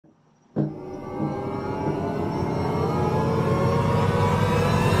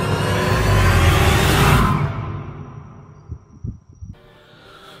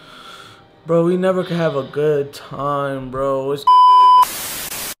Bro, we never could have a good time, bro.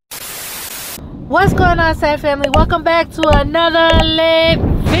 What's going on, Sad Family? Welcome back to another lit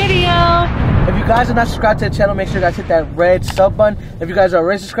video. If you guys are not subscribed to the channel, make sure you guys hit that red sub button. If you guys are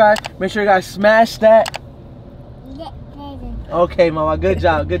already subscribed, make sure you guys smash that. Okay, mama, good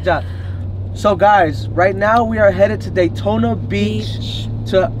job, good job. So guys, right now we are headed to Daytona Beach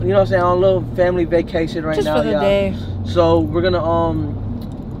to, you know what I'm saying, on a little family vacation right now. Just for the day. So we're gonna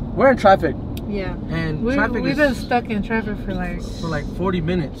we're in traffic. Yeah. And we've been stuck in traffic for like 40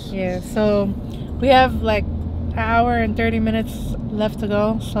 minutes. Yeah, so we have like an hour and 30 minutes left to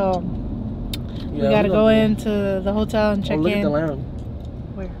go, so we gotta go into the hotel and check in. Look at the lounge.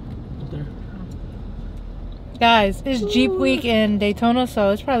 Where? Right there. Guys, it's Jeep week in Daytona, so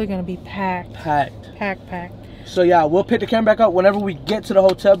it's probably gonna be packed. Packed. So yeah, we'll pick the camera back up whenever we get to the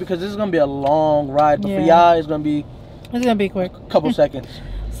hotel because this is gonna be a long ride. But for y'all, it's gonna be quick. A couple seconds.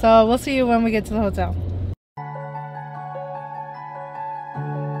 So we'll see you when we get to the hotel.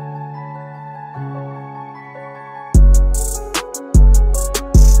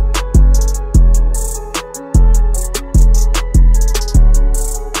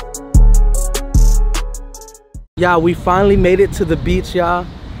 Yeah, we finally made it to the beach, y'all.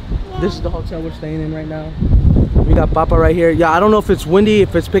 This is the hotel we're staying in right now. We got Papa right here. Yeah, I don't know if it's windy,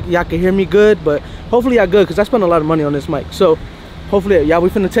 if it's picky, y'all can hear me good, but hopefully y'all good because I spent a lot of money on this mic. So hopefully, yeah, we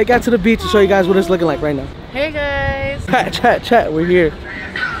finna take out to the beach and show you guys what it's looking like right now. Hey guys. Chat, we're here.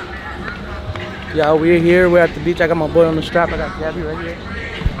 Yeah, we're here, we're at the beach. I got my boy on the strap, I got Gabby right here.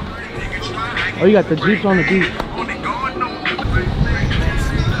 Oh, you got the Jeeps on the beach.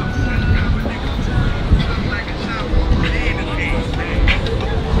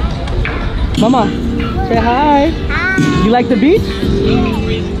 Mama, say hi. Hi. You like the beach?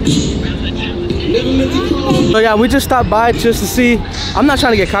 So yeah, we just stopped by just to see. I'm not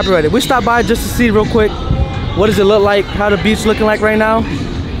trying to get copyrighted. We stopped by just to see real quick what does it look like, how the beach looking like right now.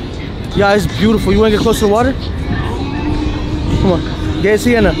 Yeah, it's beautiful. You want to get close to the water? Come on, get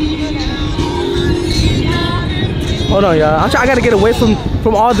Sienna. Hold on, y'all. I gotta get away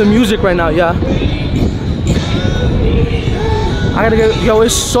from all the music right now, yeah. I gotta get, yo,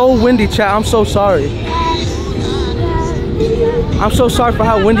 it's so windy, chat. I'm so sorry. I'm so sorry for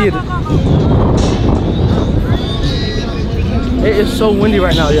how windy it is. It is so windy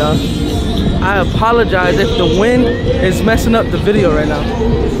right now, y'all. I apologize if the wind is messing up the video right now.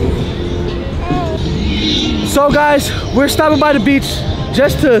 So guys, we're stopping by the beach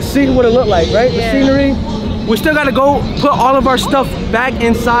just to see what it looked like, right? Yeah. The scenery. We still gotta go put all of our stuff back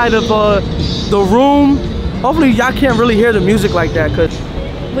inside of the room. Hopefully y'all can't really hear the music like that because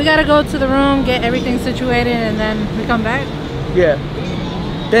we gotta go to the room, get everything situated, and then we come back. Yeah.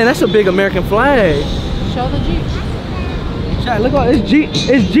 Damn, that's a big American flag. Show the Jeep. Chat, look,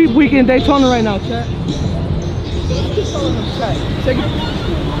 it's Jeep week in Daytona right now, chat.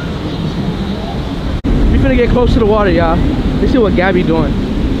 We finna get close to the water, y'all. Let's see what Gabby doing.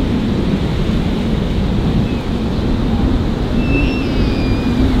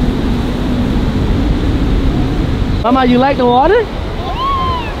 Mama, you like the water?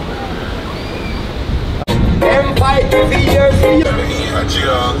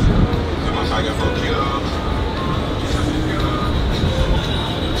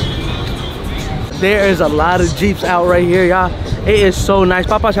 There is a lot of Jeeps out right here, y'all. It is so nice.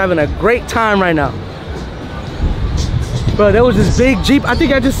 Papa's having a great time right now. Bro, there was this big Jeep. I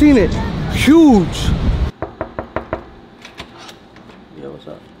think I just seen it. Huge. Yo, what's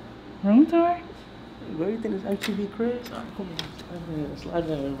up? Room tour? Where do you think this MTV crib? Oh, come on, slide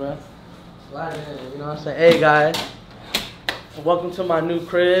in, bro. Slide in, you know what I'm saying? Hey guys, welcome to my new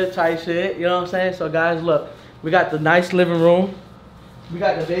crib type shit, you know what I'm saying? So guys, look, we got the nice living room. We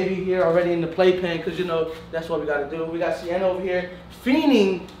got the baby here already in the playpen because you know that's what we gotta do. We got Sienna over here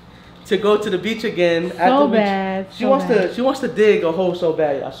fiending to go to the beach again. So bad. She wants to dig a hole so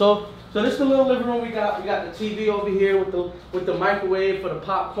bad, y'all. So this is the little living room we got. We got the TV over here with the microwave for the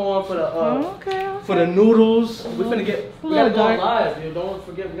popcorn, for the for the noodles. We gotta go live, dude. Don't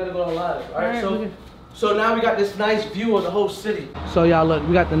forget we gotta go live. All right, so now we got this nice view of the whole city. So y'all look,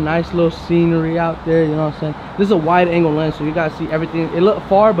 we got the nice little scenery out there. You know what I'm saying? This is a wide angle lens, so you guys see everything. It look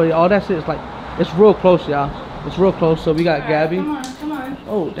far, but all that shit is like it's real close, y'all. It's real close. So we got Gabby. Come on.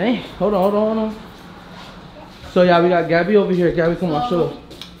 Oh dang! Hold on. So yeah, we got Gabby over here. Gabby, come on, show us.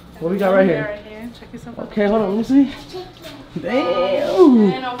 What we got right here? Check yourself out. Okay, hold on, let me see.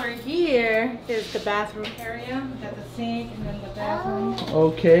 Damn. And over here is the bathroom area. We got the sink and then the bathroom.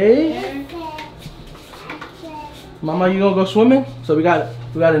 Okay. Mama, you gonna go swimming? So we got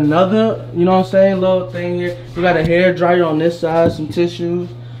another, you know what I'm saying, little thing here. We got a hair dryer on this side, some tissues.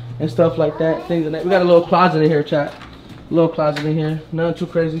 and stuff like that. Things in that. We got a little closet in here, chat. A little closet in here. Nothing too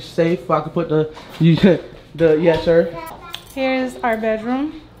crazy. Safe. I could put the yes, sir. Here's our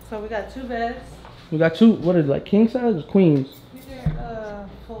bedroom. So we got 2 beds. We got 2. What is it, like king size or queens? These are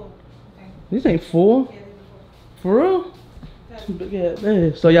full. Okay. These ain't full. Yeah, these are full. For real?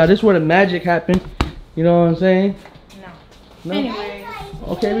 Yeah. So yeah, this is where the magic happened. You know what I'm saying? No. Anyways.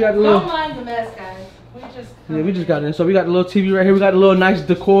 Okay, we got a little. Don't mind the mess, guys. We just got in. So we got the little TV right here. We got a little nice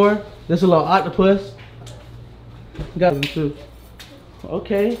decor. There's a little octopus. We got them too.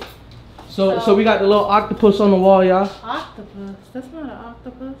 Okay. So we got the little octopus on the wall, y'all. Octopus? That's not an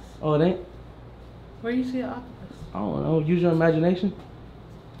octopus. Oh, it ain't? Where you see an octopus? I don't know. Use your imagination.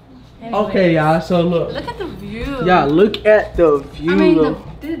 Anyways, okay, y'all. So look. Look at the view. Yeah, look at the view. I mean,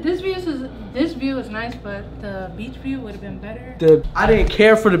 this view is nice, but the beach view would have been better. I didn't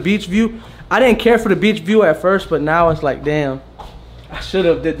care for the beach view. I didn't care for the beach view at first, but now it's like, damn, I should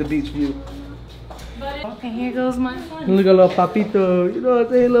have did the beach view. Okay, here goes my son. Look at little Papito. You know what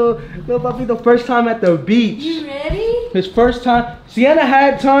I'm saying? Little Papito, first time at the beach. You ready? His first time. Sienna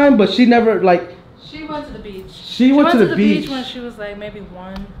had time, but she never, like. She went to the beach. She went to the beach when she was like maybe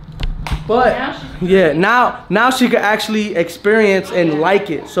 1. But yeah, now she could actually experience and like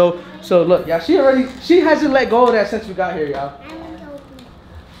it. So look, y'all, she hasn't let go of that since we got here, y'all.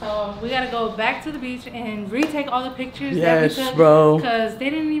 So we gotta go back to the beach and retake all the pictures that we took, bro. Because they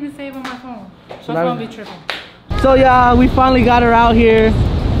didn't even save on my phone. So I'm gonna be tripping. So y'all, we finally got her out here.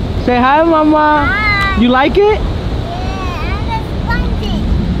 Say hi, mama. Hi. You like it? Yeah, I just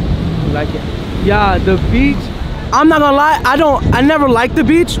it. You like it? Yeah, the beach. I'm not gonna lie, I never liked the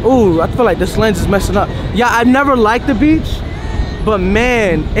beach. Ooh, I feel like this lens is messing up. Yeah, I've never liked the beach, but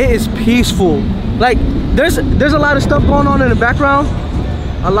man, it is peaceful. Like, there's a lot of stuff going on in the background.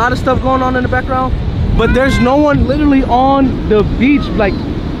 But there's no one literally on the beach. Like,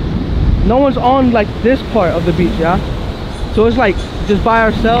 no one's on like this part of the beach, yeah? So it's like just by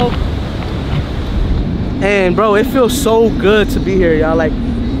ourselves. And bro, it feels so good to be here, y'all. Like,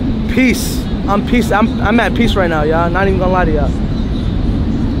 peace. I'm at peace right now, y'all. Not even gonna lie to y'all.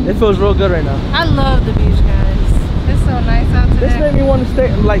 It feels real good right now. I love the beach, guys. It's so nice out today. This made me want to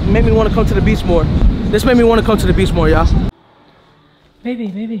stay, like, made me want to come to the beach more. Y'all. Baby,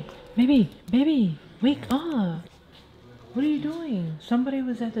 wake up. What are you doing? Somebody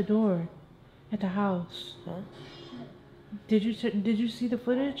was at the door at the house. Huh? Did you see the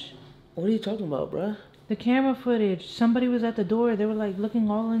footage? What are you talking about, bruh? The camera footage. Somebody was at the door. They were like looking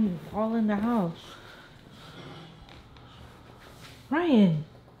all in the house. Ryan.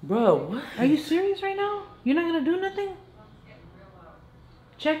 Bro, what? Are you serious right now? You're not gonna do nothing?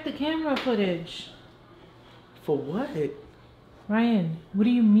 Check the camera footage. For what? Ryan, what do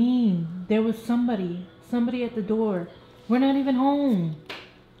you mean? There was somebody at the door. We're not even home.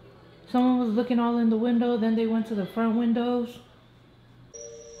 Someone was looking all in the window, then they went to the front windows.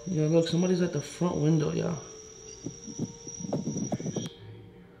 Yeah, look, somebody's at the front window, y'all.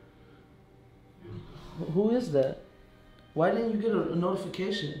 Who is that? Why didn't you get a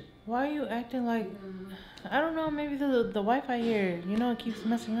notification? Why are you acting like... I don't know, maybe the Wi-Fi here, you know, it keeps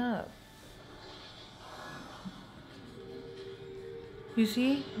messing up. You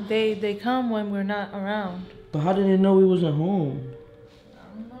see? They come when we're not around. But how did they know we wasn't home? I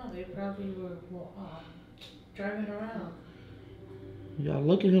don't know, they probably were driving around. Y'all,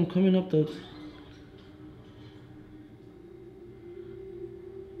 look at him coming up the...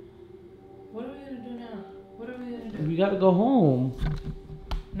 What are we gonna do now? What are we gonna do? We gotta go home.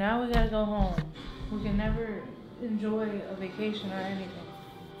 Now we gotta go home. We can never enjoy a vacation or anything.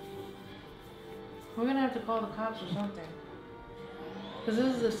 We're gonna have to call the cops or something. Because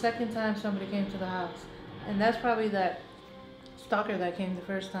this is the second time somebody came to the house. And that's probably that stalker that came the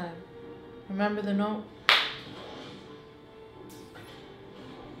first time. Remember the note?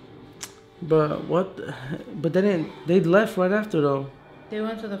 But what? But they left right after though. They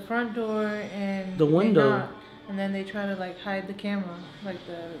went to the front door and the window. They knocked, and then they try to like hide the camera, like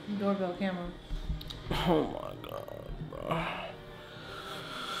the doorbell camera. Oh my god, bro.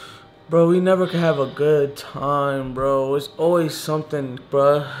 Bro, we never can have a good time, bro. It's always something,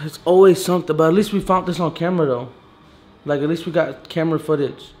 bro. It's always something. But at least we found this on camera though. Like, at least we got camera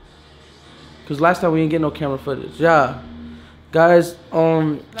footage. Cause last time we didn't get no camera footage. Yeah. Guys,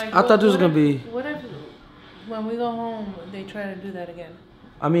 like, I thought this was gonna be... What if, when we go home, they try to do that again?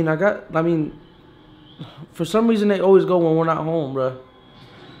 I mean, for some reason they always go when we're not home, bro.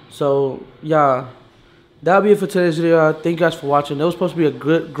 So, yeah. That'll be it for today's video. Thank you guys for watching. It was supposed to be a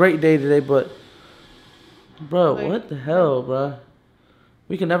great day today, but... Bro, what the hell, bro?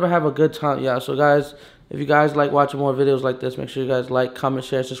 We can never have a good time. Yeah, so guys, If you guys like watching more videos like this, make sure you guys like, comment,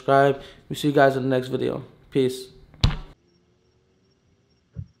 share, subscribe. We see you guys in the next video. Peace.